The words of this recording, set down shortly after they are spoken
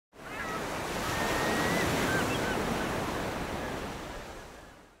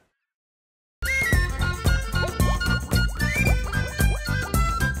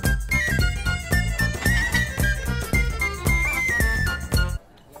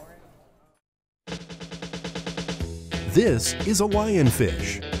This is a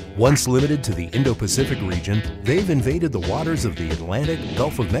lionfish. Once limited to the Indo-Pacific region, they've invaded the waters of the Atlantic,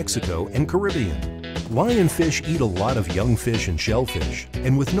 Gulf of Mexico, and Caribbean. Lionfish eat a lot of young fish and shellfish,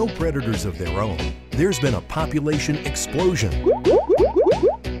 and with no predators of their own, there's been a population explosion.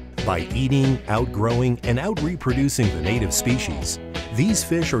 By eating, outgrowing, and out-reproducing the native species, these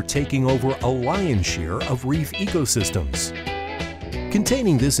fish are taking over a lion's share of reef ecosystems.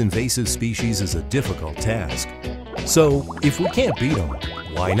 Containing this invasive species is a difficult task. So, if we can't beat them,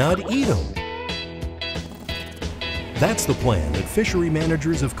 why not eat them? That's the plan that fishery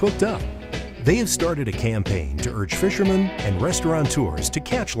managers have cooked up. They have started a campaign to urge fishermen and restaurateurs to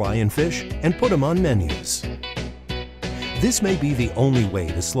catch lionfish and put them on menus. This may be the only way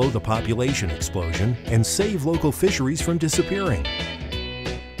to slow the population explosion and save local fisheries from disappearing.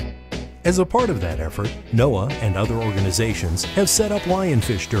 As a part of that effort, NOAA and other organizations have set up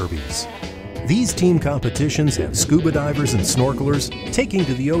lionfish derbies. These team competitions have scuba divers and snorkelers taking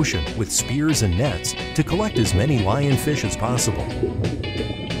to the ocean with spears and nets to collect as many lionfish as possible.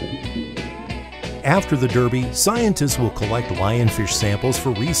 After the derby, scientists will collect lionfish samples for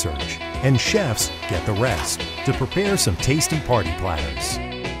research, and chefs get the rest to prepare some tasty party platters.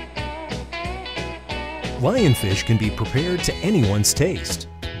 Lionfish can be prepared to anyone's taste: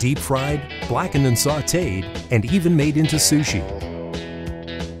 deep-fried, blackened and sautéed, and even made into sushi.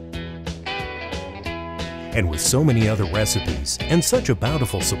 And with so many other recipes and such a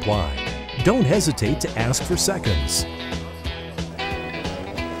bountiful supply, don't hesitate to ask for seconds.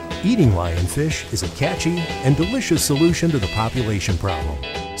 Eating lionfish is a catchy and delicious solution to the population problem.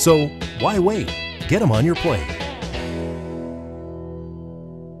 So why wait? Get them on your plate.